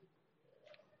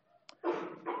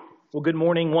Well, good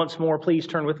morning once more. Please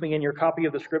turn with me in your copy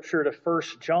of the Scripture to 1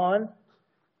 John.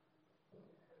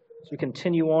 As we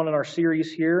continue on in our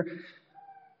series here,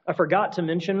 I forgot to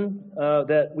mention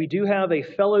that we do have a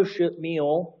fellowship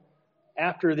meal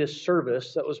after this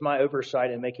service. That was my oversight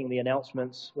in making the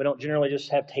announcements. We don't generally just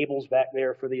have tables back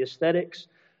there for the aesthetics.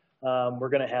 We're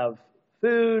going to have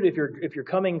food. If you're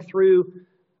coming through,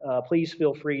 please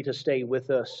feel free to stay with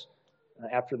us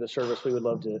after the service. We would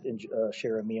love to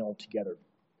share a meal together.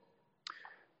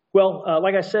 Well,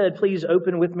 like I said, please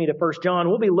open with me to 1 John.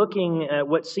 We'll be looking at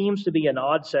what seems to be an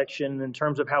odd section in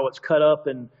terms of how it's cut up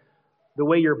and the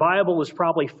way your Bible is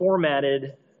probably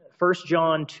formatted. 1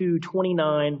 John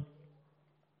 2:29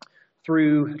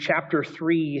 through chapter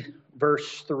 3,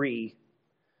 verse 3.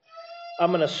 I'm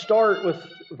going to start with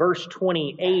verse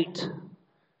 28,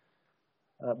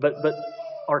 but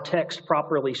our text,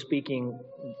 properly speaking,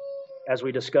 as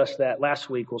we discussed that last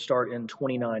week, will start in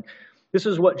 29. This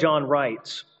is what John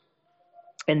writes.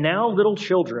 And now, little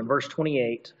children, verse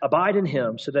 28, abide in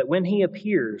him, so that when he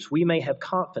appears, we may have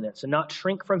confidence and not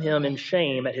shrink from him in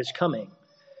shame at his coming.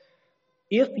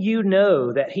 If you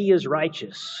know that he is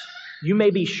righteous, you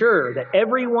may be sure that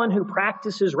everyone who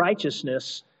practices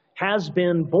righteousness has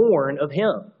been born of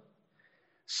him.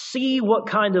 See what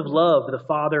kind of love the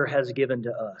Father has given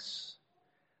to us,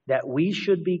 that we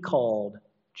should be called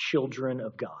children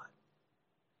of God.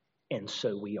 And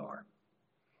so we are.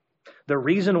 The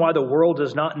reason why the world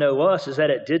does not know us is that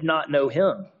it did not know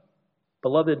him.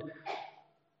 Beloved,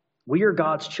 we are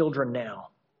God's children now,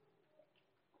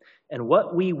 and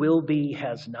what we will be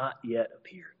has not yet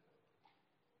appeared.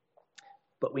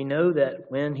 But we know that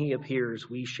when he appears,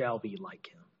 we shall be like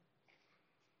him,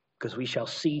 because we shall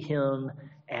see him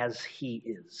as he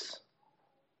is.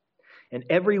 And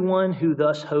everyone who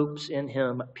thus hopes in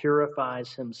him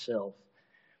purifies himself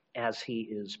as he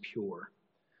is pure.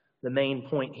 The main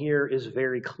point here is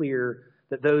very clear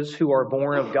that those who are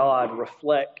born of God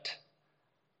reflect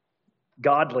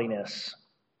godliness.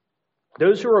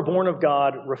 Those who are born of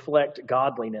God reflect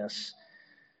godliness.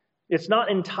 It's not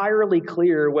entirely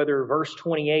clear whether verse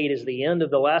 28 is the end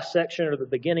of the last section or the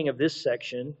beginning of this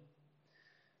section.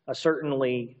 I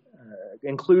certainly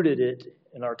included it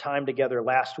in our time together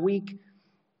last week.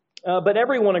 But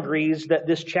everyone agrees that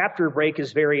this chapter break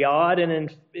is very odd,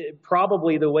 and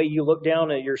probably the way you look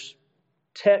down at your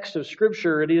text of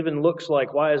Scripture, it even looks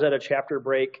like, why is that a chapter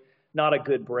break? Not a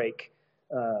good break.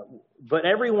 But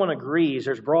everyone agrees,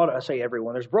 there's broad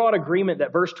agreement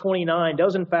that verse 29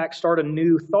 does in fact start a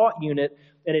new thought unit,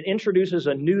 and it introduces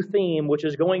a new theme which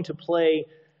is going to play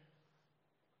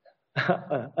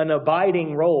an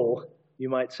abiding role, you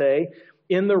might say,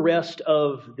 in the rest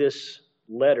of this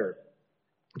letter.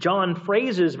 John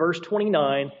phrases verse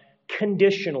 29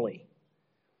 conditionally.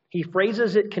 He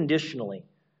phrases it conditionally,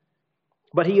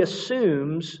 but he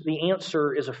assumes the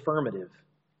answer is affirmative.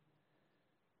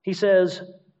 He says,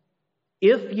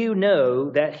 if you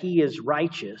know that he is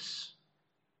righteous,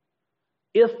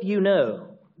 if you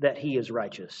know that he is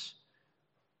righteous.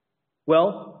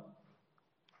 Well,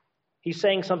 he's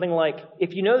saying something like,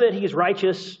 if you know that he is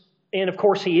righteous, and of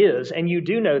course he is, and you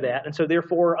do know that, and so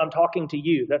therefore I'm talking to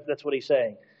you. That's what he's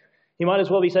saying. He might as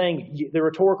well be saying, the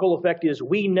rhetorical effect is,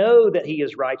 we know that he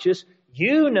is righteous.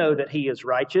 You know that he is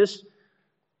righteous.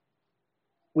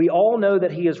 We all know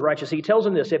that he is righteous. He tells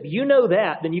them this, if you know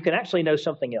that, then you can actually know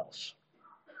something else.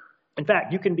 In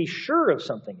fact, you can be sure of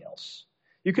something else.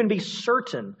 You can be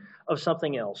certain of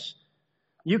something else.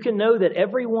 You can know that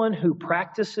everyone who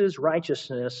practices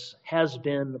righteousness has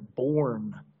been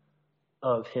born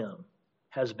of him,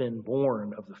 has been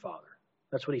born of the Father.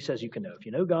 That's what he says you can know. If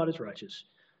you know God is righteous,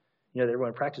 you know that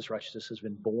everyone who practices righteousness has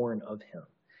been born of him.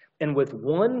 And with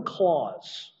one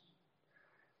clause,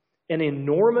 an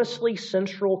enormously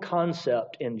central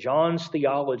concept in John's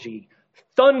theology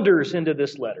thunders into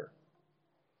this letter.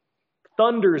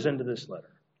 Thunders into this letter.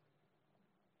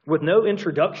 With no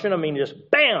introduction, just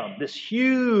bam, this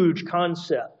huge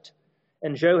concept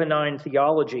in Johannine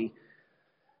theology.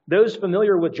 Those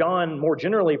familiar with John more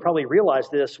generally probably realize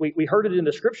this. We heard it in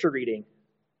the scripture reading.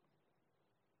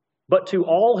 But to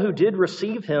all who did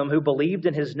receive him, who believed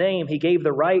in his name, he gave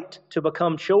the right to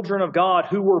become children of God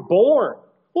who were born.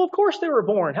 Well, of course they were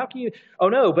born. How can you? Oh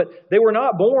no, but they were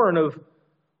not born of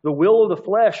the will of the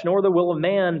flesh, nor the will of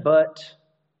man, but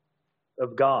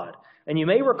of God. And you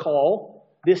may recall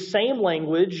this same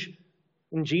language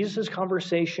in Jesus'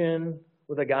 conversation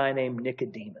with a guy named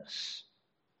Nicodemus.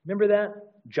 Remember that?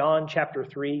 John chapter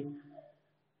 3.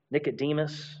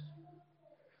 Nicodemus,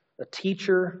 a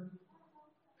teacher,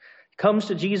 comes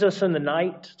to Jesus in the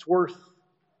night. It's worth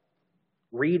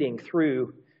reading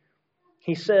through.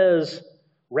 He says,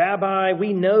 Rabbi,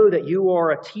 we know that you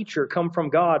are a teacher come from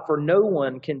God, for no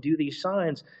one can do these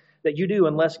signs that you do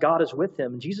unless God is with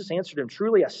him. And Jesus answered him,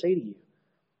 truly I say to you,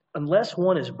 unless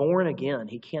one is born again,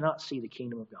 he cannot see the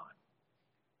kingdom of God.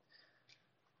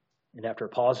 And after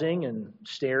pausing and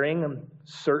staring and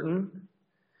certain,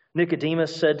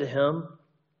 Nicodemus said to him,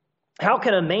 how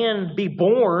can a man be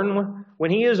born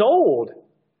when he is old?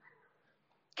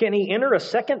 Can he enter a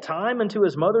second time into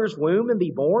his mother's womb and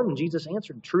be born? And Jesus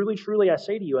answered, truly, truly, I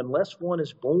say to you, unless one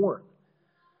is born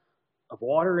of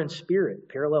water and spirit,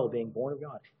 parallel being born of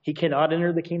God, he cannot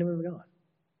enter the kingdom of God.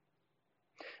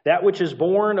 That which is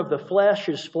born of the flesh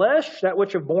is flesh. That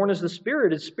which is born is the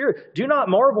spirit is spirit. Do not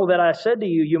marvel that I said to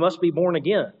you, you must be born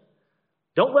again.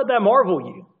 Don't let that marvel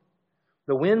you.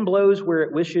 The wind blows where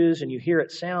it wishes and you hear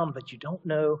its sound, but you don't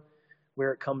know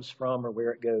where it comes from or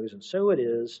where it goes. And so it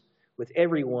is with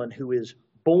everyone who is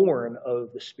born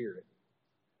of the Spirit,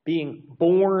 being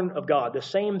born of God. The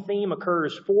same theme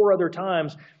occurs 4 other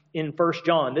times in 1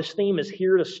 John. This theme is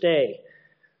here to stay.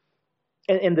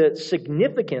 And the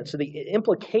significance, the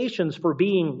implications for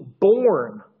being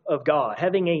born of God,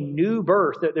 having a new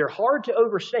birth, that they're hard to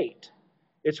overstate.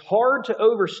 It's hard to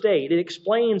overstate. It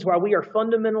explains why we are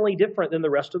fundamentally different than the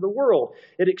rest of the world.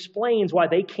 It explains why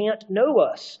they can't know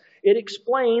us. It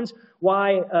explains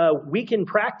why we can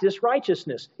practice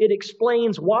righteousness. It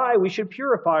explains why we should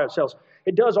purify ourselves.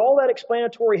 It does all that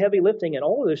explanatory heavy lifting, and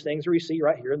all of those things we see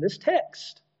right here in this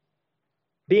text.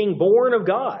 Being born of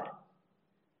God.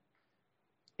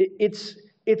 It's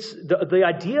the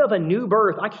idea of a new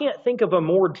birth. I can't think of a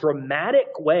more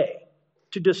dramatic way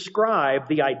to describe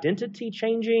the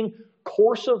identity-changing,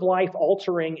 course of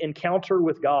life-altering encounter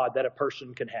with God that a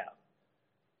person can have.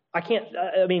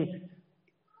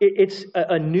 It's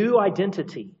a new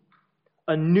identity,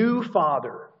 a new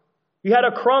father. You had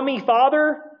a crummy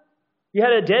father, you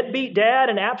had a deadbeat dad,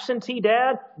 an absentee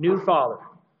dad, new father,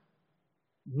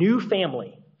 new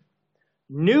family,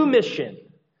 new mission,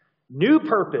 new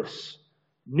purpose,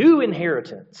 new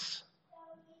inheritance.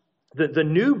 The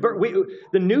new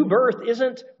birth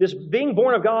isn't, this being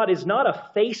born of God is not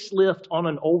a facelift on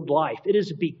an old life. It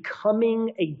is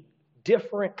becoming a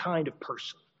different kind of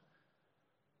person.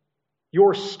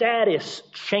 Your status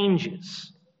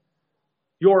changes.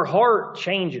 Your heart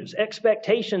changes.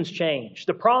 Expectations change.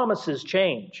 The promises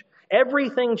change.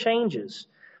 Everything changes.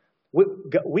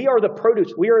 We are the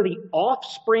produce. We are the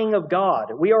offspring of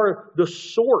God. We are the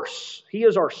source. He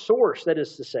is our source, that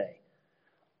is to say.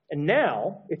 And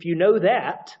now, if you know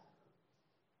that,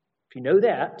 and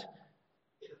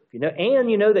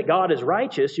you know that God is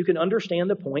righteous, you can understand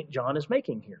the point John is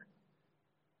making here.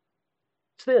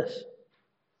 It's this.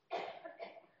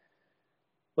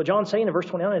 What John's saying in verse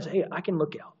 29 is, hey, I can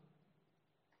look out.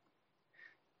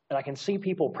 And I can see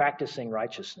people practicing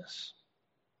righteousness.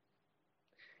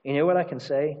 You know what I can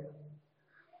say?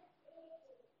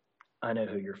 I know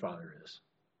who your father is.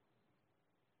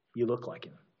 You look like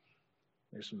him.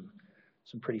 There's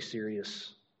some pretty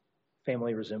serious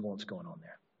family resemblance going on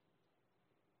there.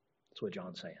 That's what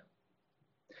John's saying.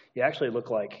 You actually look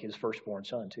like his firstborn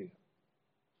son, too.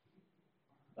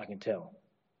 I can tell.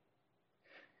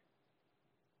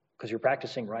 Because you're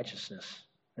practicing righteousness.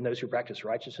 And those who practice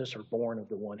righteousness are born of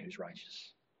the one who's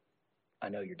righteous. I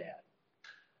know your dad.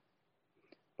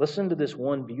 Listen to this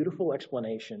one beautiful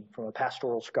explanation from a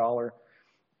pastoral scholar.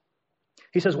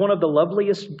 He says, one of the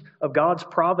loveliest of God's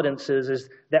providences is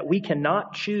that we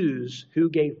cannot choose who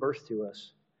gave birth to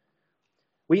us.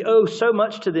 We owe so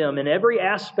much to them in every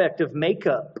aspect of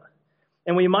makeup,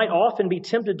 and we might often be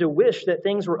tempted to wish that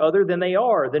things were other than they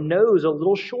are. The nose a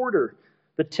little shorter,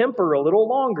 the temper a little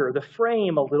longer, the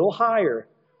frame a little higher.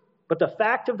 But the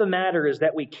fact of the matter is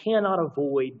that we cannot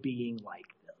avoid being like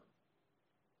them.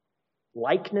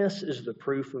 Likeness is the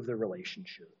proof of the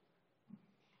relationship.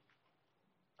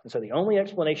 And so the only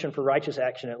explanation for righteous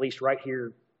action, at least right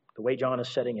here, the way John is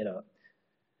setting it up,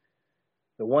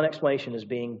 the one explanation is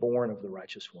being born of the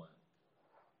righteous one.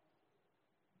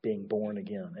 Being born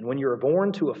again. And when you're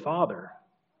born to a father,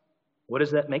 what does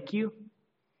that make you?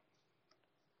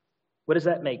 What does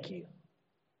that make you?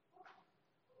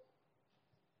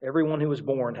 Everyone who was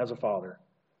born has a father.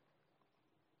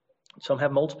 Some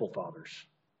have multiple fathers.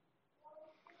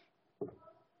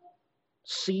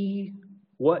 See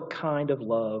what kind of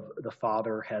love the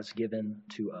Father has given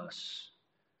to us,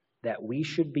 that we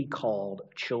should be called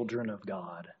children of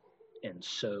God, and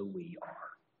so we are.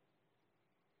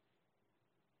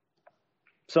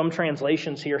 Some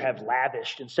translations here have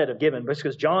lavished instead of given,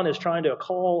 because John is trying to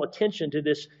call attention to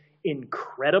this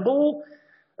incredible,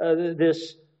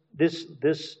 this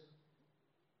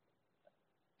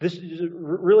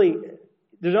really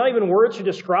There's not even words to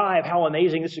describe how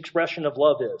amazing this expression of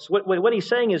love is. What he's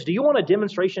saying is, do you want a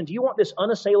demonstration? Do you want this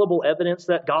unassailable evidence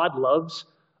that God loves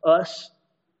us?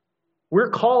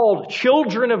 We're called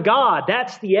children of God.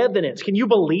 That's the evidence. Can you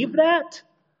believe that?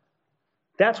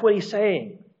 That's what he's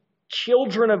saying.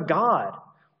 Children of God.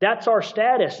 That's our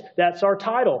status. That's our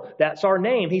title. That's our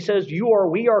name. He says,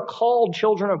 we are called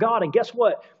children of God. And guess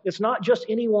what? It's not just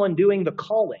anyone doing the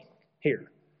calling here.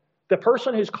 The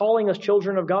person who's calling us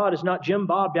children of God is not Jim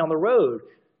Bob down the road.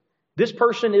 This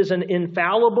person is an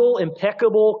infallible,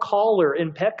 impeccable caller,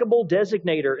 impeccable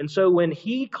designator. And so when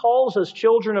he calls us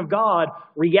children of God,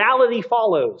 reality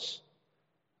follows.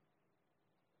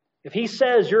 If he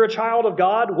says you're a child of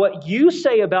God, what you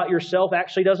say about yourself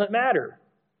actually doesn't matter.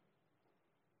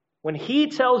 When he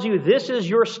tells you this is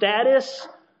your status,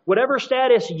 whatever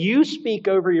status you speak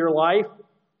over your life,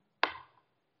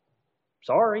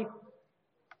 sorry.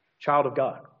 Child of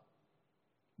God,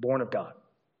 born of God.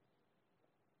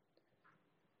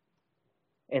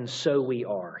 And so we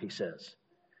are, he says.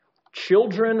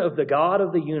 Children of the God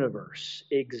of the universe,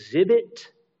 Exhibit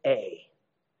A.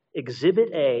 Exhibit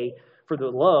A for the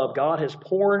love God has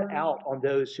poured out on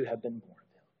those who have been born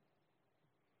of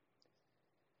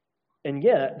Him. And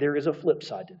yet, there is a flip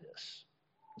side to this.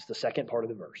 It's the second part of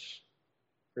the verse.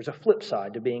 There's a flip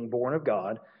side to being born of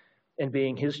God and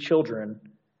being His children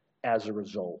as a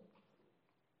result.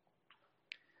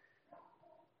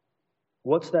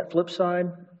 What's that flip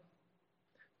side?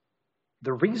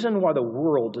 The reason why the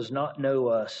world does not know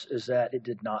us is that it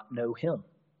did not know Him.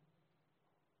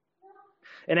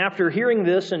 And after hearing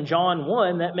this in John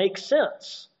 1, that makes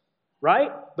sense,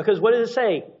 right? Because what does it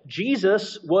say?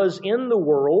 Jesus was in the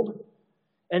world,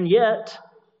 and yet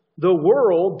the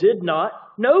world did not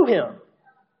know Him.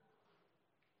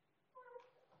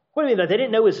 What do you mean? They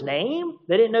didn't know His name?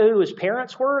 They didn't know who His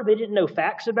parents were? They didn't know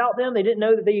facts about them? They didn't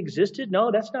know that they existed?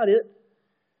 No, that's not it.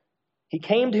 He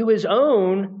came to His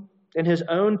own, and His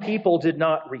own people did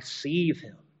not receive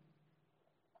Him.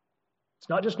 It's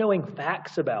not just knowing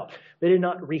facts about. They did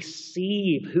not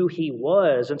receive who He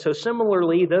was. And so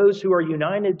similarly, those who are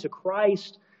united to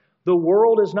Christ, the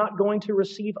world is not going to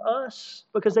receive us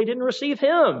because they didn't receive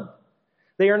Him.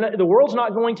 The world's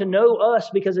not going to know us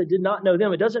because it did not know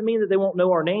them. It doesn't mean that they won't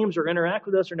know our names or interact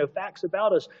with us or know facts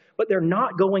about us, but they're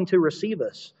not going to receive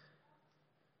us.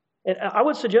 And I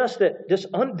would suggest that this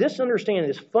understanding,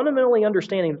 this fundamentally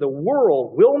understanding that the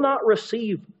world will not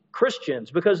receive Christians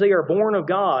because they are born of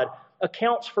God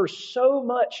accounts for so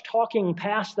much talking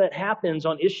past that happens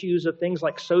on issues of things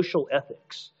like social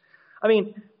ethics. I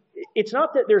mean, it's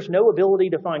not that there's no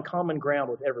ability to find common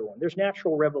ground with everyone. There's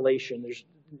natural revelation.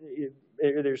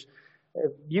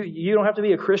 You don't have to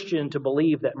be a Christian to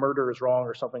believe that murder is wrong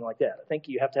or something like that. I think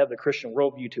you have to have the Christian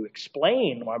worldview to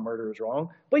explain why murder is wrong,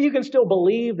 but you can still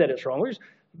believe that it's wrong.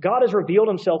 God has revealed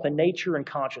Himself in nature and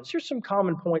conscience. Here's some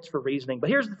common points for reasoning, but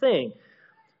here's the thing.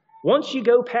 Once you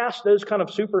go past those kind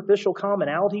of superficial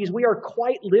commonalities, we are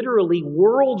quite literally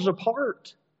worlds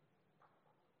apart.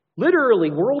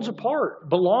 Literally worlds apart,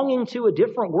 belonging to a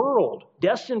different world,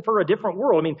 destined for a different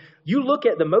world. I mean, you look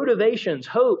at the motivations,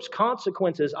 hopes,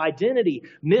 consequences, identity,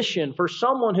 mission for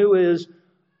someone who is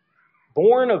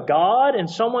born of God and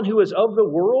someone who is of the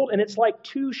world, and it's like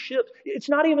two ships. It's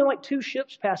not even like two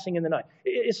ships passing in the night.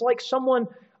 It's like someone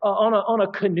on a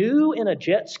canoe and a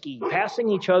jet ski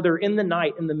passing each other in the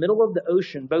night in the middle of the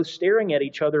ocean, both staring at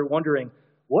each other, wondering,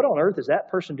 what on earth is that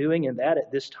person doing in that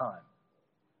at this time?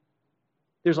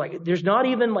 There's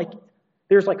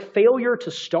failure to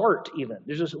start even.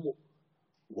 There's just,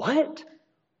 what?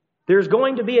 There's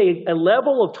going to be a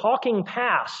level of talking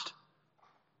past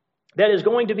that is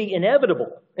going to be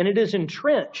inevitable, and it is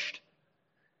entrenched.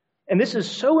 And this is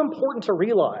so important to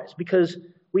realize because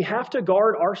we have to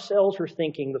guard ourselves for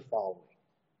thinking the following.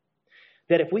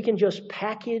 That if we can just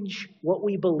package what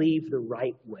we believe the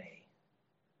right way,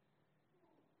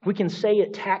 if we can say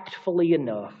it tactfully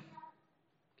enough,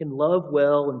 can love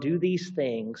well and do these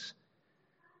things,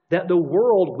 that the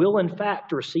world will in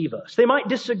fact receive us. They might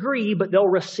disagree, but they'll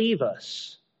receive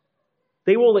us.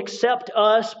 They will accept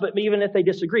us, but even if they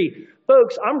disagree.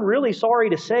 Folks, I'm really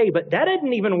sorry to say, but that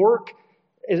didn't even work.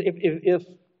 If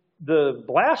the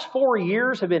last 4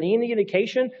 years have been any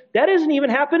indication, that doesn't even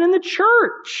happen in the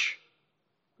church.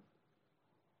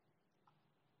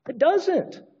 It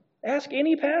doesn't. Ask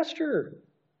any pastor.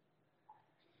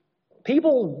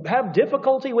 People have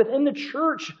difficulty within the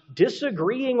church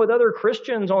disagreeing with other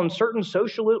Christians on certain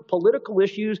social, political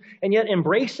issues, and yet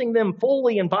embracing them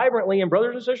fully and vibrantly. And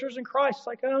brothers and sisters in Christ, it's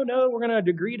like, oh no, we're going to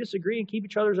agree, disagree, and keep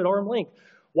each other at arm's length.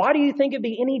 Why do you think it'd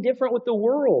be any different with the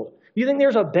world? Do you think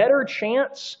there's a better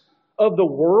chance of the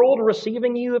world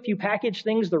receiving you if you package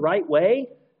things the right way?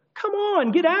 Come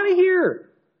on, get out of here.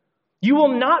 You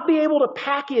will not be able to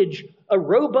package a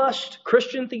robust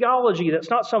Christian theology that's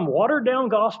not some watered-down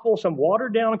gospel, some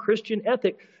watered-down Christian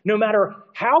ethic, no matter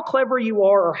how clever you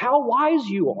are or how wise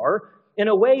you are, in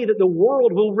a way that the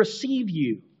world will receive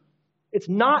you. It's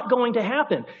not going to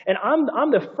happen. And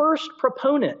I'm the first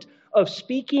proponent of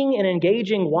speaking and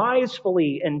engaging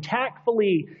wisely and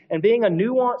tactfully and being a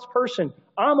nuanced person.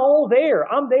 I'm all there.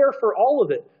 I'm there for all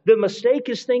of it. The mistake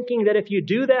is thinking that if you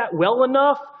do that well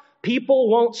enough, people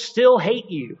won't still hate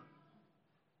you.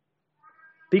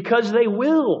 Because they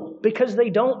will. Because they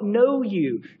don't know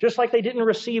you. Just like they didn't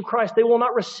receive Christ, they will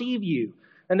not receive you.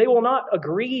 And they will not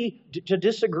agree to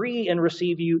disagree and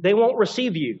receive you. They won't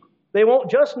receive you. They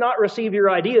won't just not receive your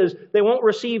ideas, they won't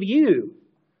receive you.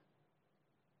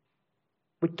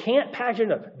 We can't package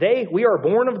enough. We are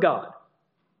born of God.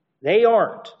 They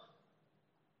aren't.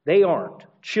 They aren't.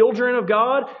 Children of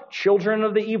God, children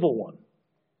of the evil one.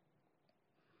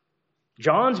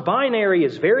 John's binary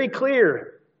is very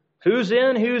clear. Who's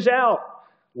in, who's out.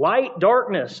 Light,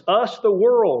 darkness, us, the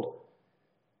world.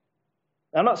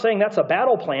 I'm not saying that's a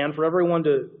battle plan for everyone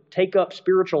to take up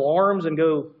spiritual arms and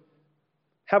go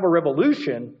have a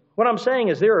revolution. What I'm saying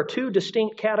is there are two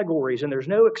distinct categories and there's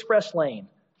no express lane.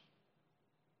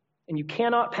 And you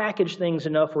cannot package things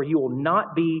enough where you will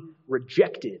not be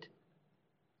rejected.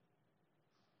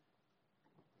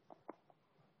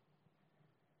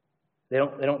 They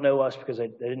don't know us because they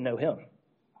didn't know Him.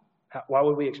 Why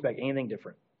would we expect anything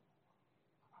different?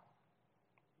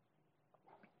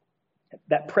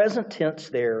 That present tense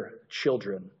there,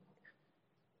 children,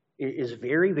 is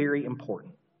very, very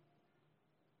important.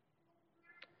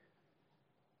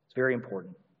 It's very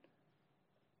important.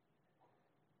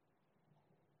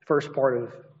 First part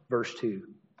of verse 2.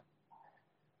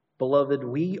 Beloved,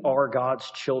 we are God's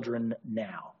children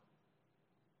now.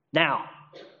 Now.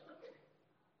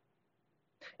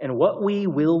 And what we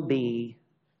will be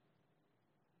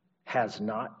has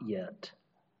not yet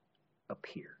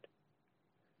appeared.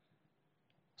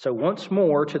 So once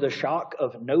more, to the shock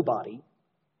of nobody,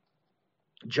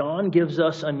 John gives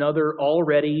us another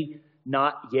already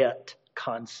not yet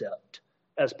concept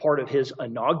as part of his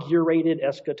inaugurated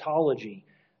eschatology,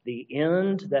 the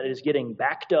end that is getting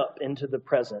backed up into the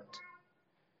present.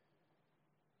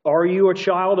 Are you a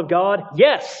child of God?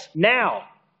 Yes, now.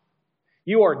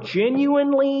 You are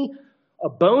genuinely a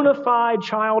bona fide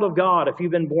child of God if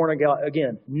you've been born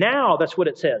again. Now, that's what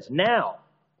it says. Now.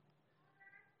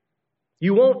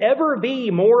 You won't ever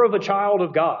be more of a child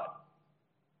of God.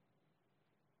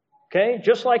 Okay?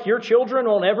 Just like your children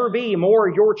won't ever be more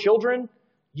your children,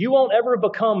 you won't ever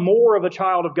become more of a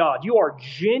child of God. You are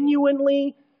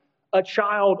genuinely a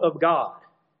child of God.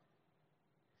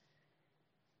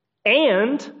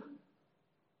 And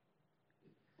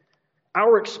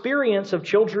our experience of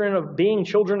being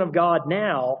children of God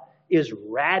now is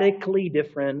radically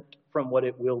different from what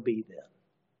it will be then.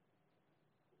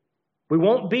 We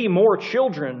won't be more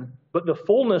children, but the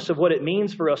fullness of what it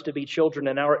means for us to be children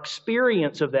and our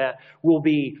experience of that will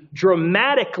be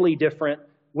dramatically different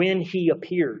when He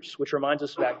appears, which reminds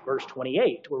us back verse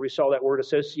 28, where we saw that word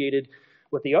associated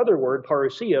with the other word,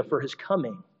 parousia, for His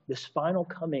coming, this final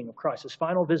coming of Christ, this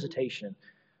final visitation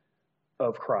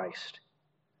of Christ.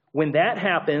 When that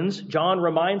happens, John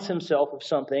reminds himself of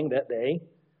something that they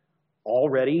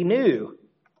already knew.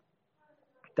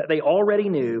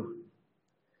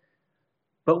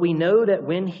 But we know that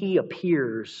when He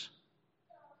appears,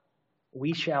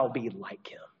 we shall be like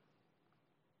Him.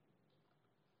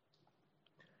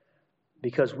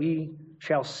 Because we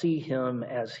shall see Him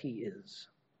as He is.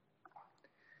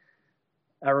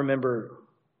 I remember,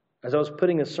 as I was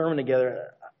putting this sermon together,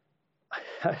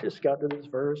 I just got to this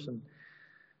verse and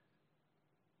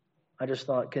I just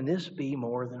thought, can this be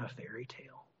more than a fairy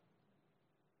tale?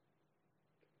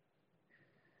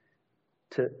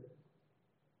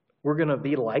 We're going to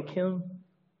be like Him.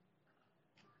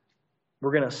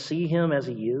 We're going to see Him as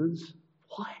He is.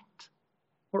 What?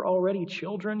 We're already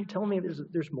children? You're telling me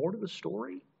there's more to the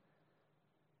story?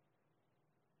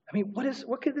 I mean,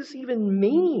 what could this even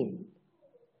mean?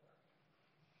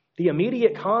 The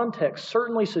immediate context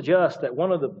certainly suggests that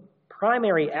one of the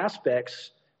primary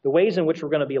aspects, the ways in which we're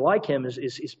going to be like Him,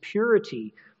 is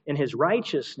purity in His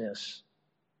righteousness.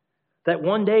 That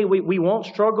one day we won't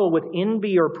struggle with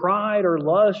envy or pride or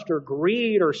lust or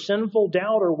greed or sinful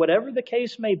doubt or whatever the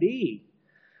case may be.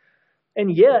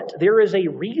 And yet, there is a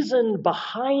reason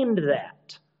behind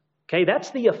that. Okay,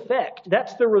 that's the effect.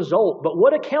 That's the result. But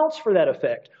what accounts for that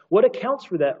effect? What accounts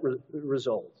for that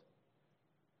result?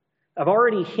 I've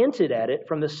already hinted at it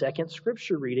from the second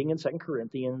scripture reading in 2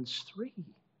 Corinthians 3.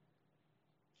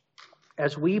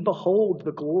 As we behold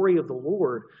the glory of the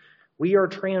Lord, we are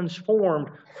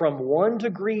transformed from one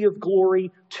degree of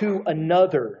glory to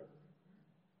another.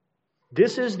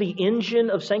 This is the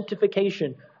engine of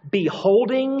sanctification.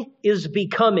 Beholding is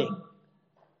becoming.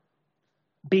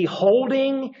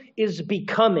 Beholding is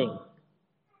becoming.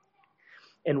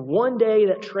 And one day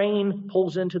that train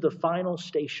pulls into the final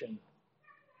station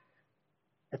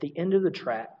at the end of the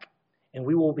track, and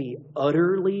we will be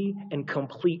utterly and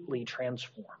completely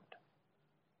transformed.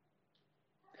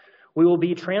 We will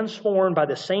be transformed by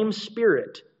the same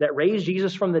Spirit that raised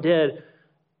Jesus from the dead,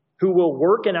 who will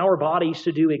work in our bodies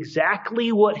to do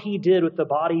exactly what He did with the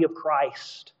body of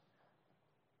Christ.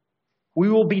 We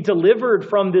will be delivered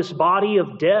from this body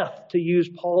of death, to use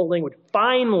Paul's language.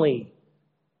 Finally,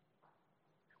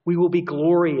 we will be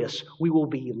glorious. We will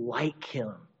be like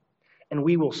Him. And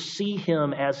we will see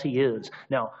Him as He is.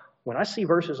 Now, when I see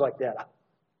verses like that,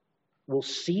 we'll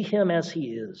see Him as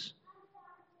He is.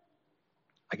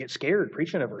 I get scared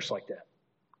preaching a verse like that.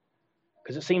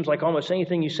 Because it seems like almost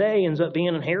anything you say ends up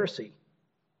being a heresy.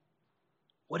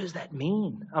 What does that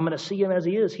mean? I'm going to see Him as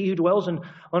He is. He who dwells in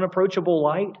unapproachable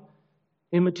light,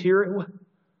 immaterial.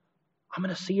 I'm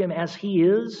going to see Him as He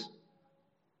is.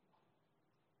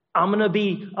 I'm going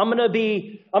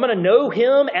to know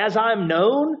Him as I'm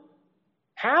known.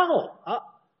 How?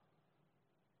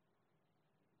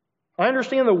 I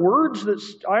understand the words.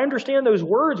 I understand those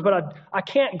words, but I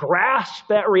can't grasp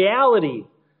that reality.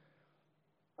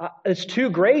 It's too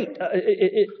great.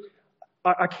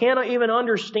 I cannot even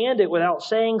understand it without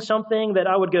saying something that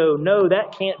I would go, no,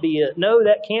 that can't be it. No,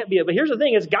 that can't be it. But here's the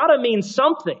thing. It's got to mean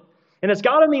something. And it's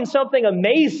got to mean something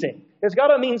amazing. It's got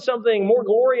to mean something more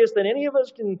glorious than any of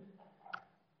us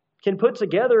can put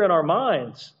together in our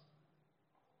minds.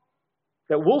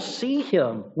 That we'll see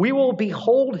Him. We will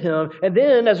behold Him. And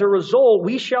then, as a result,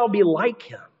 we shall be like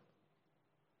Him.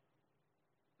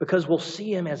 Because we'll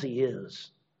see Him as He is.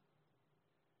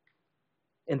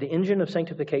 And the engine of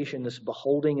sanctification, this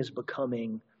beholding is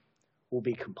becoming, will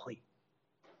be complete.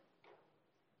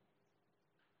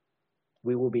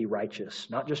 We will be righteous.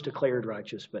 Not just declared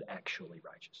righteous, but actually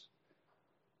righteous.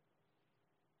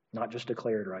 Not just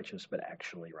declared righteous, but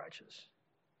actually righteous.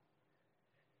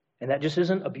 And that just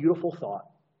isn't a beautiful thought.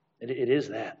 It is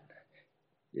that.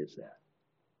 It is that.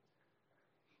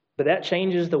 But that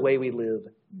changes the way we live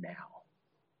now.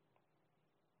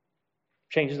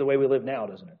 Changes the way we live now,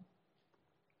 doesn't it?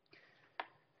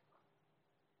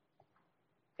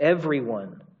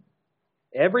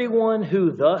 Everyone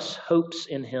who thus hopes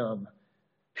in Him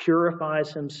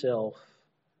purifies himself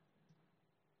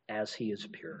as He is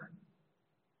pure.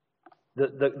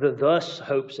 The thus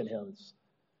hopes in Him. It's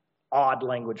odd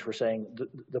language for saying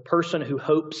the person who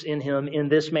hopes in Him in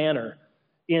this manner,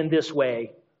 in this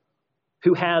way,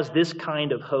 who has this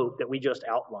kind of hope that we just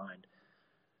outlined.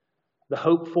 The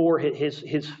hope for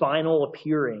His final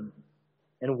appearing,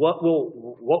 and what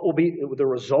will be the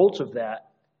results of that.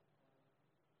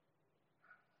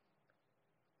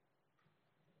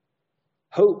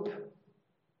 Hope,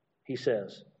 he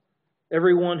says.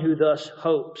 Everyone who thus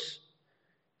hopes.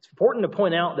 It's important to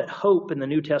point out that hope in the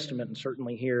New Testament, and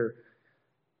certainly here,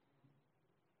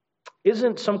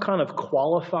 isn't some kind of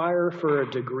qualifier for a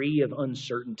degree of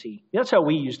uncertainty. That's how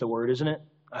we use the word, isn't it?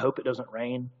 I hope it doesn't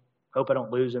rain. Hope I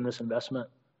don't lose in this investment.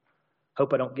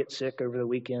 Hope I don't get sick over the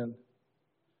weekend.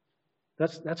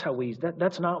 That's how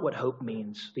that's not what hope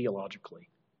means theologically.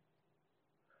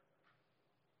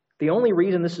 The only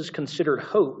reason this is considered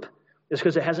hope is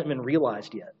because it hasn't been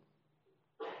realized yet.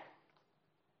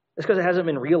 It's because it hasn't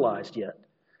been realized yet.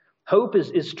 Hope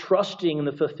is trusting in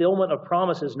the fulfillment of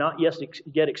promises not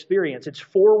yet experienced. It's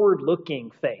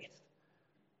forward-looking faith.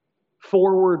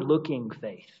 Forward-looking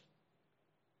faith.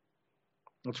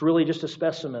 It's really just a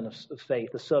specimen of faith,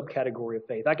 a subcategory of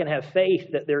faith. I can have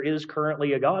faith that there is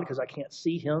currently a God because I can't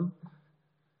see Him.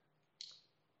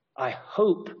 I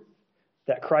hope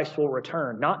that Christ will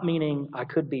return, not meaning I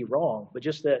could be wrong, but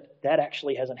just that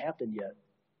actually hasn't happened yet.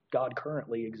 God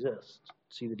currently exists.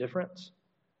 See the difference?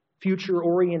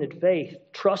 Future-oriented faith,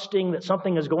 trusting that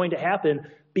something is going to happen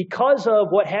because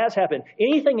of what has happened.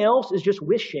 Anything else is just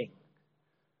wishing.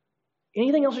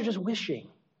 Anything else is just wishing.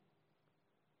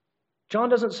 John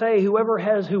doesn't say whoever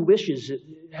has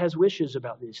wishes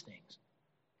about these things.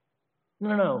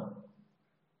 No.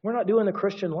 We're not doing the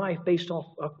Christian life based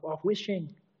off wishing.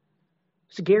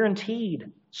 It's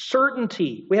guaranteed.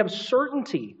 Certainty. We have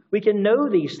certainty. We can know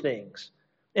these things.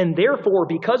 And therefore,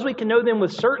 because we can know them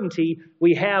with certainty,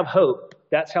 we have hope.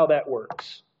 That's how that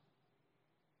works.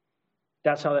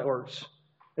 That's how that works.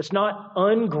 It's not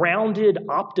ungrounded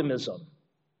optimism.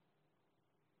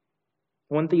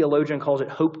 One theologian calls it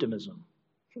hoptimism.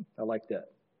 I like that.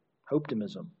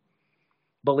 Hoptimism.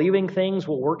 Believing things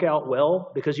will work out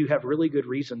well because you have really good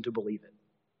reason to believe it.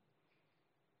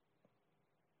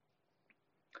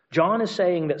 John is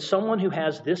saying that someone who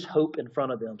has this hope in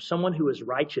front of them, someone who is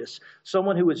righteous,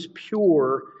 someone who is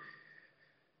pure,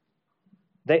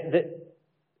 that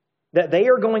they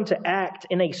are going to act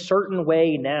in a certain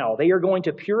way now. They are going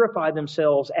to purify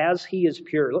themselves as he is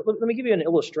pure. Let me give you an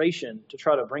illustration to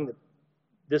try to bring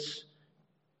this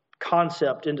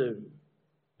concept into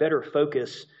better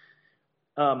focus.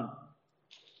 I've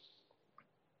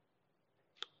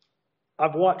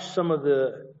watched some of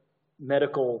the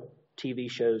medical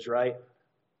TV shows, right?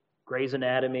 Grey's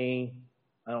Anatomy.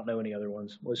 I don't know any other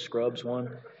ones. Was Scrubs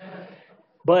one?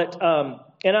 But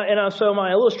so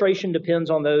my illustration depends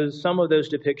on some of those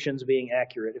depictions being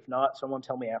accurate. If not, someone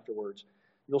tell me afterwards.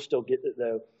 You'll still get it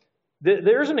though.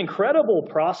 There's an incredible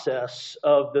process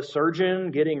of the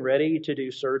surgeon getting ready to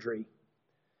do surgery.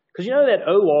 Because you know that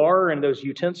OR and those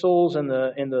utensils and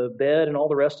the bed and all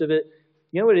the rest of it,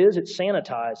 you know what it is? It's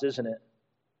sanitized, isn't it?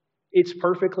 It's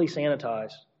perfectly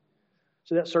sanitized.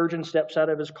 So that surgeon steps out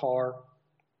of his car,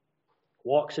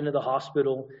 walks into the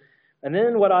hospital, and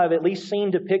then what I've at least seen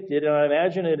depicted, and I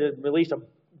imagine it is at least a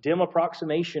dim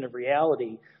approximation of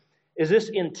reality, is this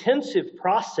intensive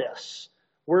process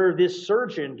where this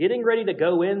surgeon getting ready to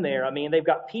go in there, they've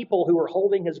got people who are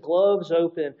holding his gloves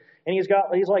open, and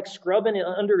he's like scrubbing it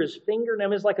under his finger,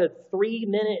 and it's like a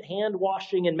 3-minute hand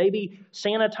washing and maybe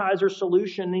sanitizer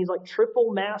solution, and he's like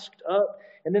triple masked up,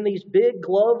 and then these big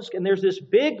gloves, and there's this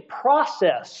big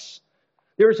process.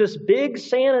 There's this big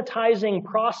sanitizing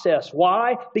process.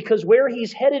 Why? Because where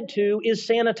he's headed to is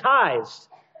sanitized.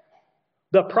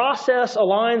 The process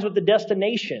aligns with the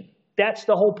destination. That's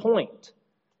the whole point.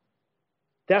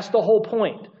 That's the whole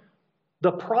point.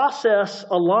 The process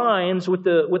aligns with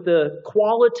the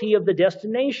quality of the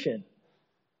destination.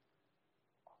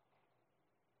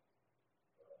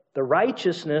 The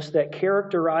righteousness that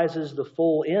characterizes the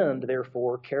full end,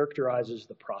 therefore, characterizes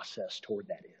the process toward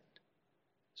that end.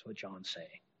 That's what John's saying.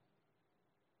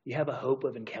 You have a hope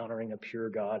of encountering a pure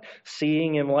God,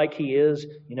 seeing Him like He is.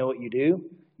 You know what you do?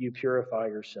 You purify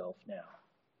yourself now.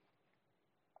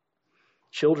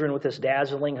 Children with this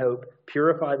dazzling hope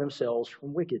purify themselves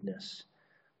from wickedness,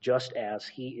 just as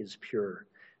He is pure.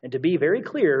 And to be very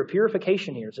clear,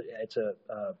 purification here, it's a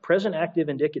present active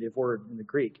indicative word in the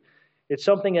Greek. It's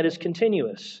something that is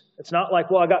continuous. It's not like,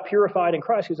 well, I got purified in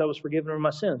Christ because I was forgiven of my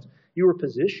sins. You were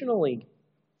positionally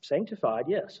sanctified,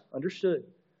 yes, understood.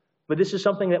 But this is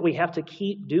something that we have to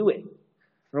keep doing.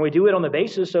 And we do it on the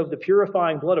basis of the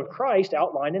purifying blood of Christ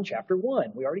outlined in chapter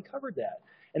 1. We already covered that.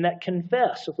 And that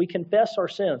confess, if we confess our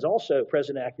sins, also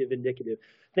present active indicative.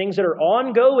 Things that are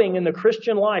ongoing in the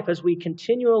Christian life as we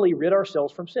continually rid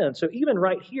ourselves from sin. So even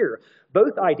right here,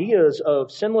 both ideas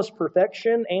of sinless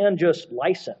perfection and just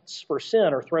license for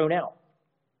sin are thrown out.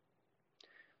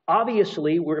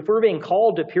 Obviously, if we're being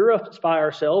called to purify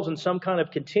ourselves in some kind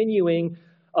of continuing,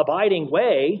 abiding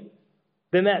way,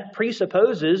 then that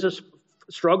presupposes a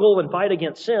struggle and fight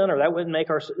against sin, or that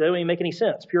wouldn't make any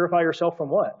sense. Purify yourself from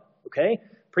what? Okay?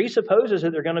 Presupposes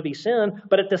that there's going to be sin,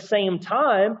 but at the same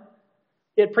time,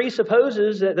 it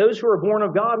presupposes that those who are born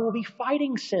of God will be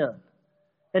fighting sin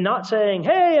and not saying,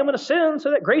 hey, I'm going to sin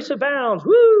so that grace abounds.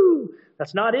 Woo!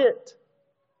 That's not it.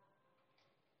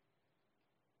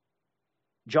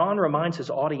 John reminds his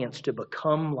audience to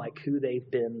become like who they've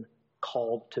been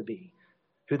called to be,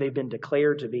 who they've been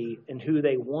declared to be, and who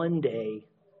they one day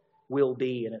will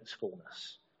be in its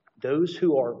fullness. Those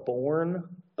who are born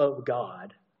of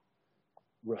God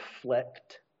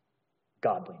reflect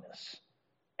godliness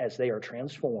as they are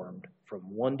transformed from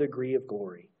one degree of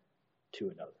glory to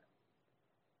another.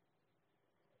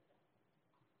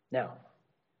 Now,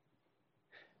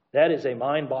 that is a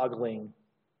mind-boggling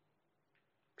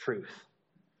truth.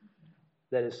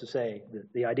 That is to say,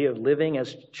 the idea of living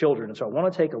as children. And so I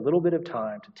want to take a little bit of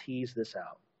time to tease this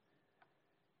out.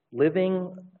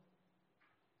 Living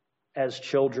as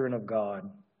children of God.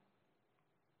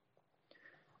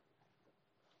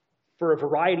 For a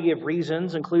variety of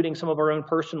reasons, including some of our own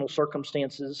personal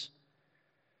circumstances,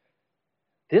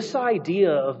 this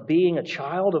idea of being a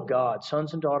child of God,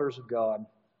 sons and daughters of God,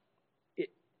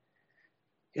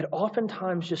 it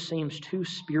oftentimes just seems too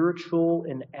spiritual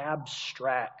and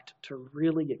abstract to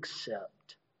really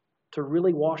accept, to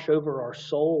really wash over our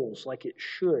souls like it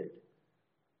should,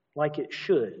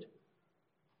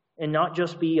 and not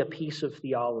just be a piece of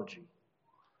theology.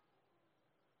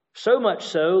 So much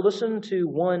so, listen to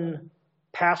one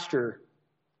pastor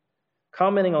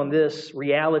commenting on this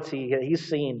reality that he's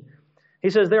seen, he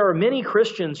says there are many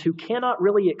Christians who cannot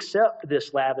really accept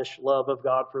this lavish love of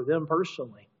God for them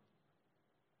personally.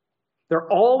 They're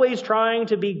always trying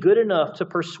to be good enough to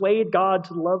persuade God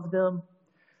to love them,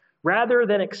 rather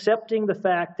than accepting the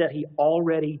fact that He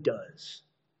already does.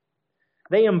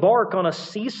 They embark on a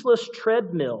ceaseless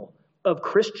treadmill of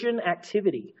Christian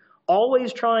activity,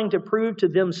 always trying to prove to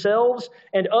themselves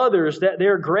and others that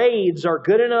their grades are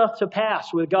good enough to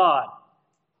pass with God.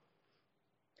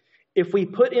 If we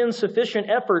put in sufficient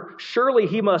effort, surely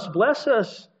He must bless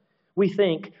us, we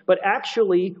think. But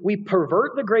actually, we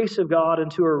pervert the grace of God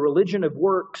into a religion of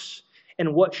works,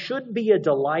 and what should be a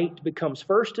delight becomes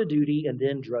first a duty and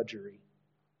then drudgery.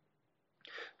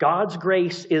 God's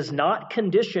grace is not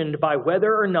conditioned by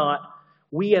whether or not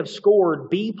we have scored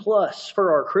B+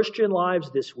 for our Christian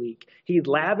lives this week. He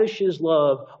lavishes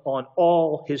love on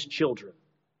all His children.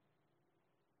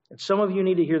 And some of you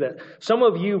need to hear that. Some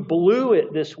of you blew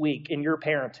it this week in your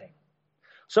parenting.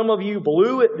 Some of you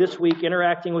blew it this week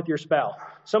interacting with your spouse.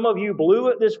 Some of you blew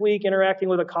it this week interacting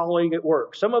with a colleague at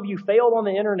work. Some of you failed on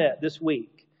the internet this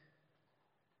week.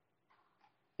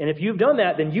 And if you've done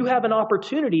that, then you have an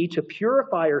opportunity to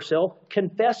purify yourself,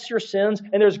 confess your sins,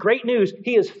 and there's great news.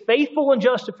 He is faithful and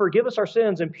just to forgive us our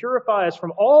sins and purify us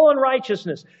from all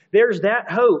unrighteousness. There's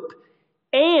that hope.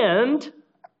 And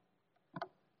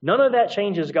none of that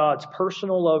changes God's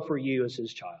personal love for you as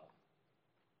His child.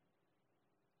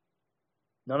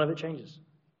 None of it changes.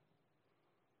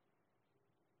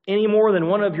 Any more than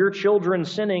one of your children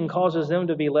sinning causes them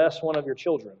to be less one of your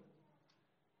children.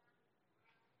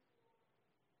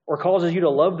 Or causes you to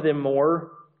love them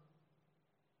more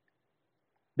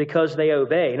because they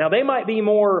obey. Now, they might be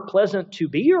more pleasant to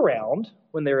be around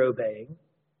when they're obeying.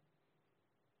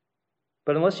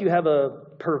 But unless you have a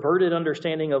perverted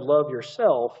understanding of love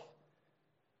yourself,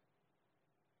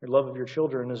 your love of your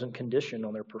children isn't conditioned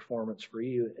on their performance for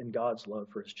you, and God's love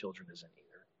for His children isn't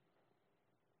either.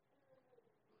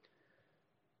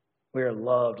 We are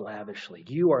loved lavishly.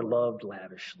 You are loved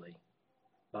lavishly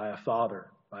by a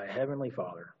Father, by a Heavenly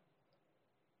Father.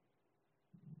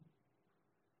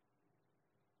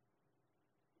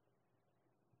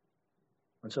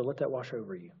 And so let that wash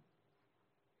over you.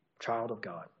 Child of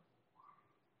God.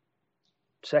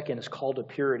 Second is called to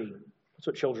purity. That's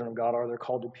what children of God are. They're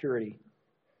called to purity.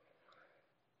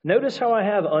 Notice how I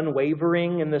have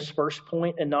unwavering in this first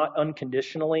point and not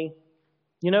unconditionally.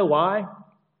 You know why?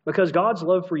 Because God's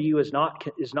love for you is not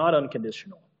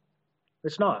unconditional.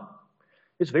 It's not.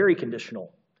 It's very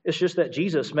conditional. It's just that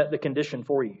Jesus met the condition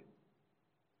for you.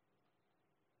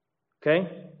 Okay?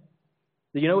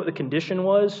 Do you know what the condition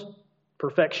was?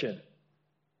 Perfection.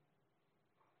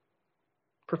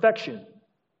 Perfection.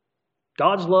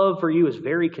 God's love for you is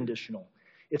very conditional.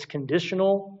 It's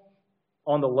conditional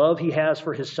on the love He has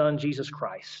for His Son, Jesus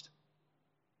Christ.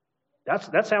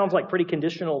 That sounds like pretty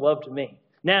conditional love to me.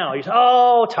 Now, you say,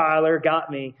 oh, Tyler,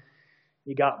 got me.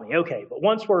 You got me. Okay, but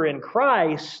once we're in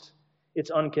Christ,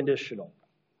 it's unconditional.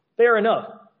 Fair enough,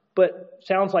 but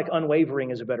sounds like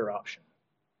unwavering is a better option.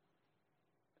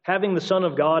 Having the Son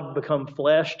of God become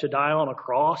flesh to die on a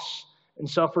cross and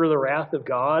suffer the wrath of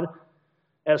God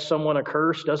as someone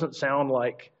accursed doesn't sound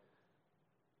like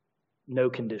no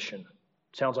condition.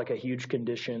 It sounds like a huge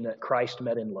condition that Christ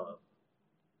met in love.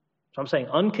 So I'm saying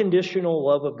unconditional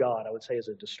love of God, I would say, is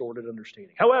a distorted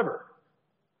understanding. However,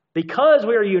 because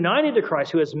we are united to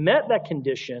Christ, who has met that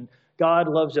condition, God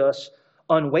loves us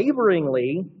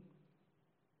unwaveringly,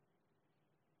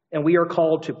 and we are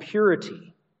called to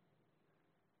purity.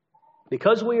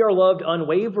 Because we are loved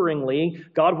unwaveringly,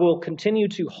 God will continue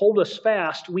to hold us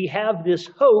fast. We have this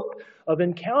hope of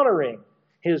encountering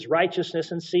His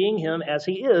righteousness and seeing Him as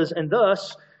He is, and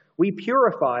thus we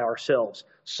purify ourselves.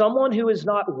 Someone who is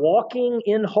not walking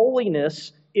in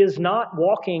holiness is not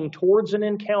walking towards an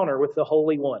encounter with the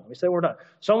Holy One. We say we're done.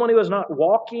 Someone who is not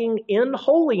walking in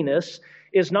holiness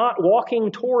is not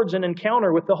walking towards an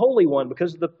encounter with the Holy One,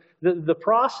 because the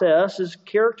process is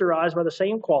characterized by the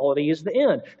same quality as the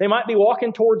end. They might be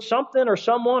walking towards something or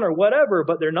someone or whatever,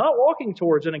 but they're not walking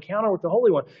towards an encounter with the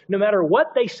Holy One. No matter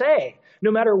what they say,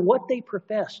 no matter what they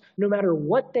profess, no matter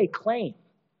what they claim.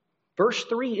 Verse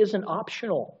 3 isn't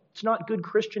optional. It's not good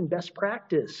Christian best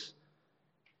practice.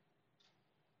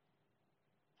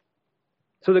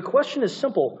 So the question is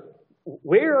simple.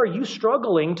 Where are you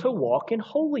struggling to walk in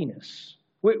holiness?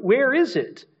 Where is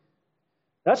it?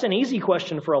 That's an easy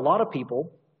question for a lot of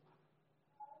people.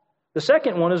 The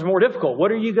second one is more difficult.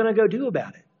 What are you going to go do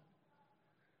about it?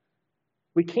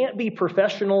 We can't be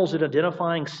professionals at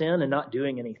identifying sin and not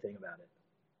doing anything about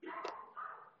it.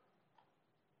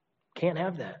 Can't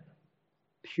have that.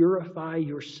 Purify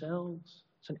yourselves.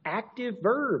 It's an active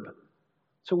verb.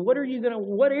 So what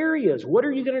areas? What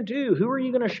are you going to do? Who are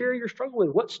you going to share your struggle with?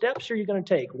 What steps are you going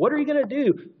to take? What are you going to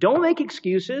do? Don't make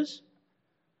excuses.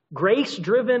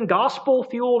 Grace-driven,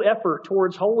 gospel-fueled effort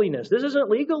towards holiness. This isn't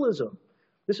legalism.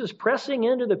 This is pressing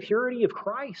into the purity of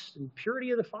Christ and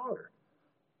purity of the Father.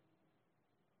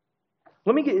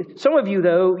 Some of you,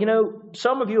 though,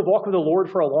 some of you have walked with the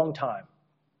Lord for a long time.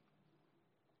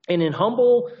 And in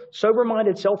humble,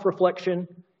 sober-minded self-reflection,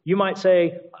 you might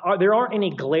say, there aren't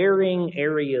any glaring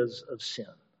areas of sin.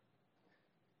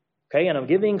 Okay, and I'm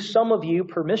giving some of you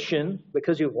permission,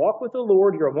 because you walk with the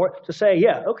Lord, to say,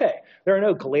 yeah, okay, there are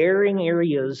no glaring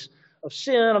areas of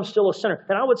sin. I'm still a sinner.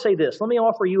 And I would say this. Let me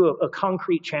offer you a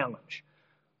concrete challenge.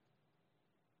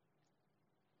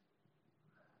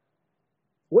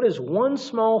 What is one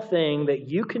small thing that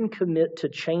you can commit to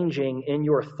changing in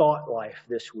your thought life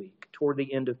this week toward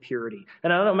the end of purity?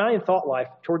 And I don't mind thought life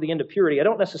toward the end of purity. I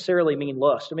don't necessarily mean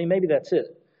lust. I mean, maybe that's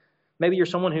it. Maybe you're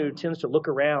someone who tends to look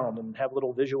around and have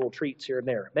little visual treats here and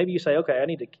there. Maybe you say, okay,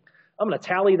 I'm going to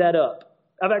tally that up.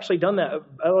 I've actually done that.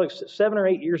 7 or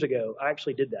 8 years ago, I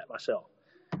actually did that myself.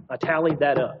 I tallied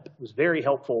that up. It was very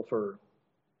helpful for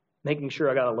making sure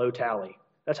I got a low tally.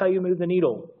 That's how you move the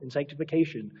needle in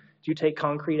sanctification. You take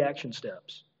concrete action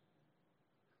steps.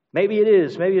 Maybe it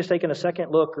is. Maybe it's taking a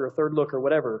second look or a third look or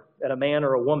whatever at a man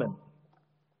or a woman.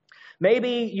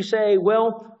 Maybe you say,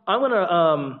 well, I'm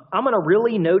gonna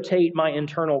really notate my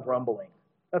internal grumbling.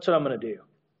 That's what I'm going to do.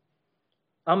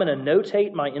 I'm going to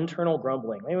notate my internal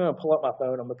grumbling. Maybe I'm going to pull up my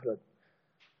phone. I'm going to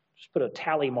put a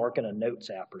tally mark in a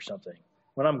notes app or something.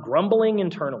 When I'm grumbling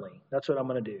internally, that's what I'm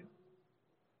going to do.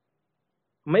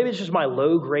 Maybe it's just my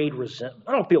low-grade resentment.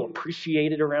 I don't feel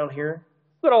appreciated around here.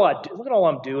 Look at all I do. Look at all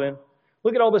I'm doing.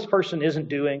 Look at all this person isn't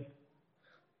doing.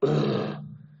 Ugh,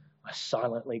 I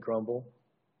silently grumble.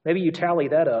 Maybe you tally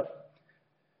that up.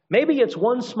 Maybe it's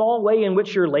one small way in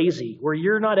which you're lazy, where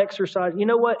you're not exercising. You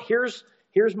know what? Here's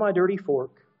my dirty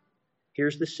fork.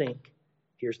 Here's the sink.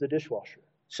 Here's the dishwasher.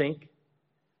 Sink,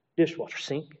 dishwasher,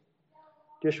 sink,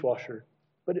 dishwasher.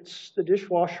 But the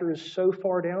dishwasher is so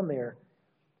far down there.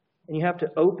 And you have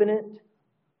to open it, and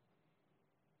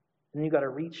then you've got to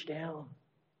reach down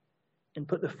and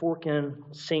put the fork in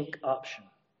sink option.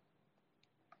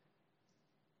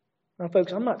 Now,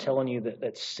 folks, I'm not telling you that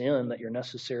that's sin, that you're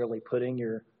necessarily putting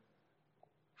your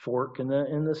fork in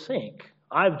the sink.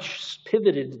 I've just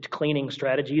pivoted to cleaning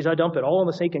strategies. I dump it all in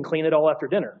the sink and clean it all after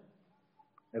dinner.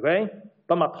 Okay?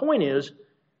 But my point is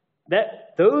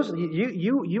that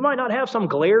you might not have some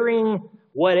glaring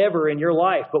whatever in your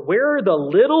life, but where are the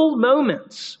little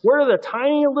moments? Where are the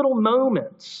tiny little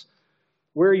moments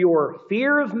where your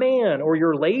fear of man or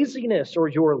your laziness or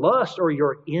your lust or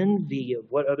your envy of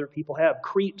what other people have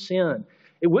creeps in?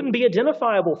 It wouldn't be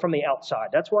identifiable from the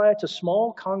outside. That's why it's a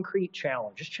small, concrete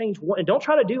challenge. Just change one, and don't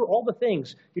try to do all the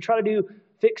things. You try to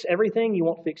fix everything, you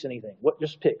won't fix anything.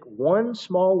 Just pick one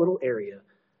small little area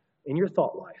in your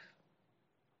thought life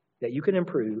that you can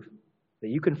improve, that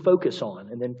you can focus on,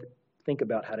 and then think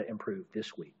about how to improve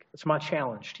this week. That's my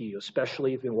challenge to you,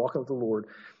 especially if you've been walking with the Lord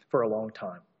for a long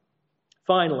time.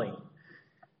 Finally,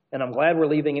 and I'm glad we're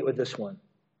leaving it with this one,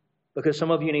 because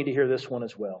some of you need to hear this one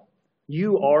as well.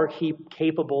 You are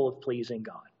capable of pleasing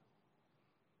God.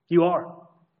 You are.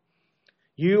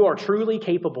 You are truly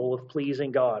capable of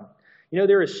pleasing God.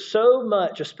 There is so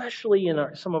much, especially in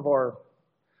some of our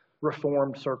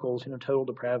Reformed circles, total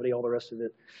depravity, all the rest of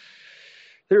it.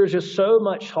 There is just so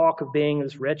much talk of being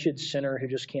this wretched sinner who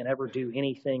just can't ever do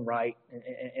anything right,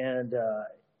 and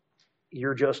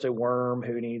you're just a worm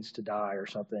who needs to die or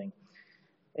something.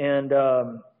 And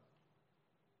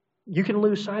you can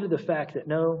lose sight of the fact that,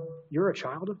 no, you're a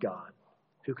child of God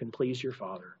who can please your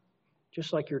Father,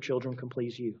 just like your children can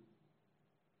please you.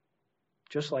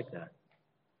 Just like that.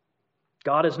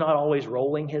 God is not always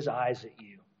rolling his eyes at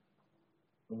you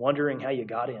and wondering how you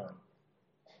got in.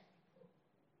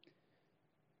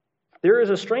 There is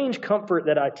a strange comfort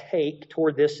that I take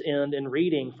toward this end in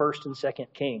reading 1st and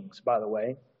 2nd Kings, by the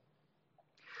way.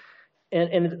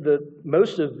 And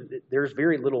there's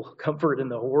very little comfort in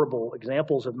the horrible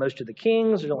examples of most of the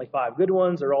kings. There's only 5 good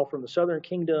ones. They're all from the southern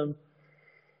kingdom.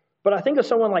 But I think of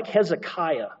someone like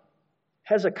Hezekiah.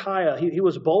 Hezekiah, he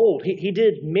was bold. He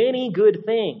did many good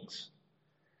things.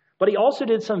 But he also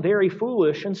did some very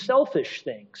foolish and selfish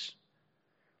things,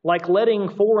 like letting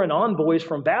foreign envoys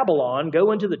from Babylon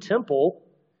go into the temple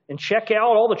and check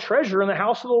out all the treasure in the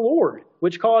house of the Lord,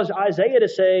 which caused Isaiah to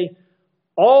say,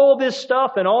 all this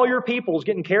stuff and all your people is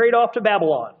getting carried off to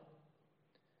Babylon.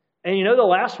 And you know the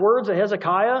last words of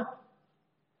Hezekiah?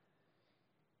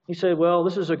 He said, well,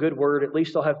 this is a good word. At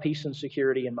least I'll have peace and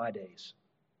security in my days.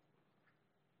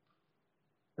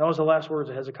 That was the last words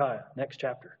of Hezekiah. Next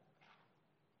chapter.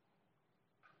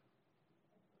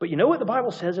 But you know what the Bible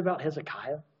says about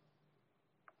Hezekiah?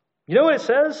 You know what it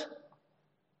says?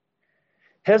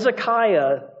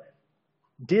 Hezekiah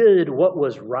did what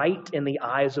was right in the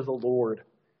eyes of the Lord,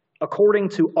 according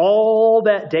to all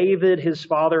that David his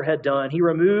father had done. He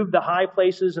removed the high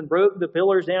places and broke the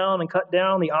pillars down and cut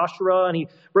down the Asherah, and he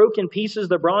broke in pieces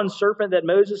the bronze serpent that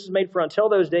Moses has made, for until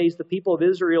those days the people of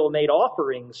Israel made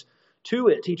offerings to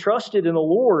it. He trusted in the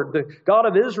Lord, the God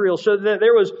of Israel, so that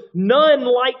there was none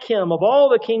like him of all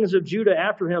the kings of Judah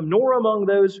after him, nor among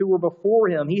those who were before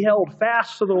him. He held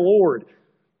fast to the Lord.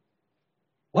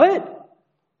 What?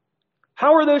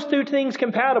 How are those two things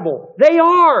compatible? They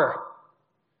are.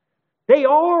 They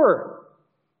are.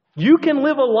 You can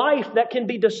live a life that can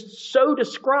be so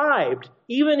described,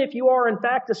 even if you are in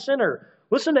fact a sinner.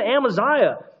 Listen to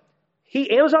Amaziah.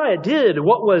 Amaziah did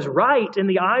what was right in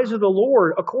the eyes of the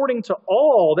Lord, according to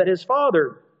all that his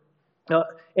father,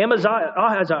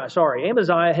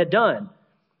 Amaziah had done.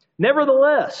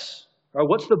 Nevertheless, or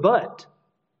what's the but?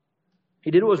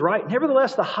 He did what was right.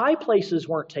 Nevertheless, the high places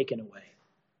weren't taken away.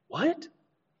 What?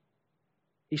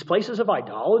 These places of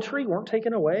idolatry weren't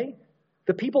taken away?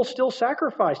 The people still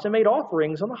sacrificed and made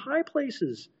offerings on the high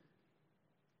places.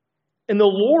 And the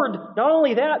Lord, not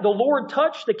only that, the Lord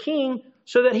touched the king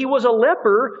so that he was a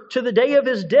leper to the day of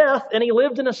his death, and he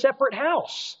lived in a separate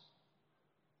house.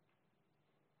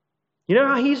 You know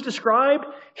how he's described?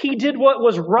 He did what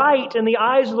was right in the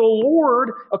eyes of the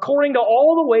Lord according to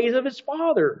all the ways of his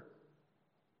father.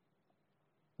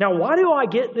 Now, why do I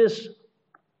get this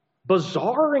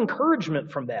bizarre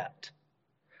encouragement from that?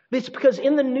 It's because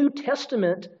in the New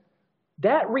Testament,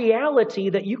 that reality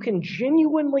that you can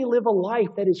genuinely live a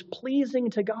life that is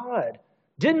pleasing to God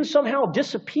didn't somehow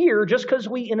disappear just because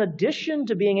we, in addition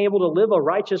to being able to live a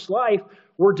righteous life,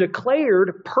 were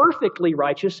declared perfectly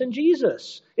righteous in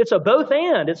Jesus. It's a both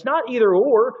and. It's not either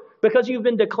or. Because you've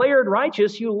been declared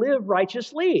righteous, you live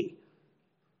righteously.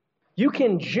 You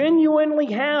can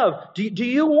genuinely have. Do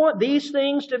you want these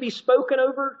things to be spoken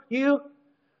over you?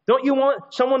 Don't you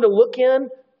want someone to look in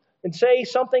and say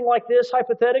something like this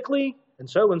hypothetically? And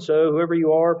so, whoever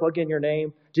you are, plug in your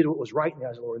name, did what was right in the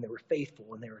eyes of the Lord, and they were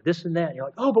faithful, and they were this and that. And you're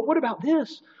like, oh, but what about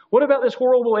this? What about this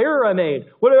horrible error I made?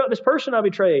 What about this person I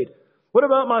betrayed? What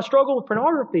about my struggle with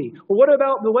pornography? Well, what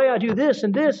about the way I do this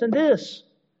and this and this?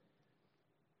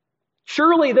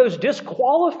 Surely those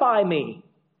disqualify me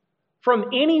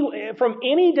from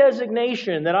any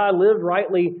designation that I live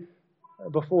rightly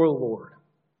before the Lord.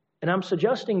 And I'm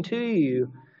suggesting to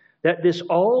you that this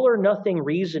all or nothing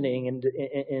reasoning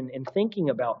and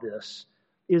thinking about this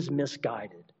is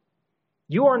misguided.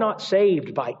 You are not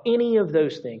saved by any of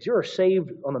those things. You are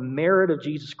saved on the merit of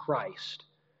Jesus Christ.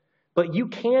 But you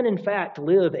can, in fact,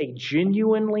 live a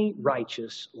genuinely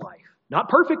righteous life. Not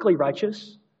perfectly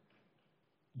righteous,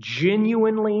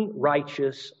 genuinely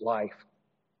righteous life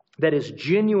that is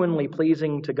genuinely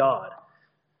pleasing to God.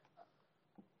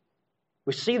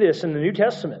 We see this in the New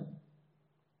Testament.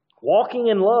 Walking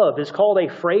in love is called a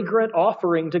fragrant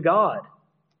offering to God.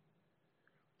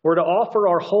 We're to offer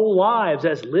our whole lives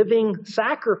as living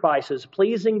sacrifices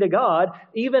pleasing to God,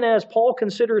 even as Paul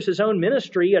considers his own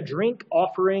ministry a drink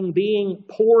offering being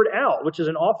poured out, which is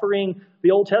an offering,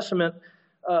 the Old Testament,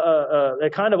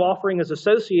 a kind of offering is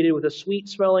associated with a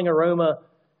sweet-smelling aroma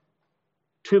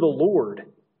to the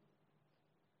Lord.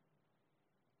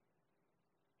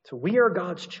 So we are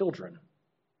God's children.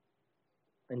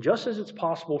 And just as it's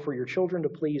possible for your children to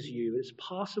please you, it's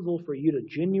possible for you to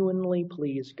genuinely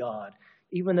please God,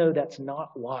 even though that's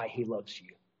not why He loves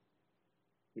you.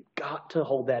 You've got to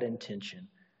hold that intention.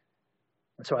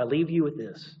 And so I leave you with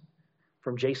this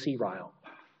from J.C. Ryle.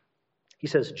 He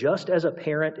says, just as a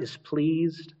parent is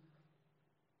pleased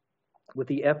with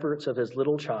the efforts of his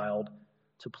little child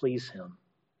to please him,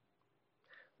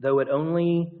 though it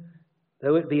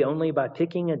be only by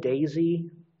picking a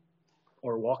daisy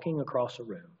or walking across a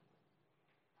room,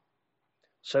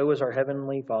 so is our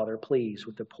Heavenly Father pleased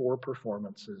with the poor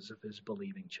performances of His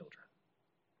believing children.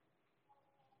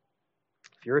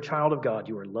 If you're a child of God,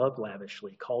 you are loved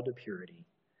lavishly, called to purity,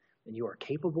 and you are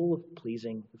capable of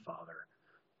pleasing the Father.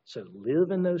 So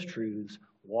live in those truths,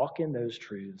 walk in those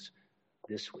truths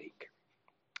this week.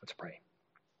 Let's pray.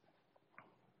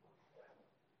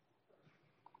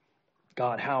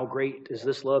 God, how great is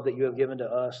this love that you have given to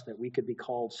us that we could be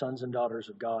called sons and daughters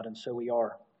of God, and so we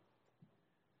are.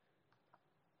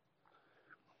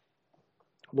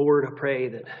 Lord, I pray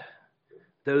that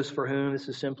those for whom this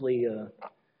is simply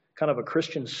kind of a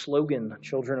Christian slogan,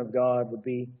 children of God, would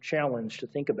be challenged to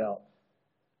think about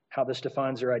how this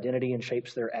defines their identity and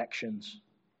shapes their actions.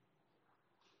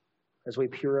 as we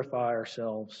purify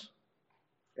ourselves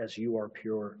as you are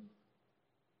pure.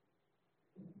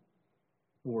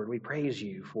 Lord, we praise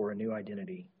you for a new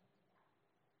identity,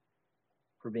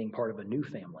 for being part of a new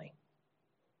family,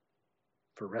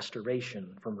 for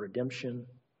restoration, from redemption,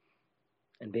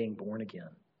 and being born again.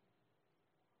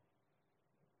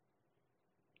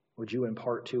 Would you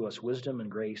impart to us wisdom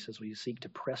and grace as we seek to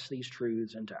press these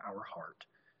truths into our heart,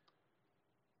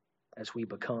 as we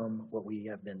become what we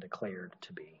have been declared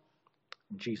to be.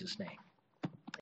 In Jesus' name.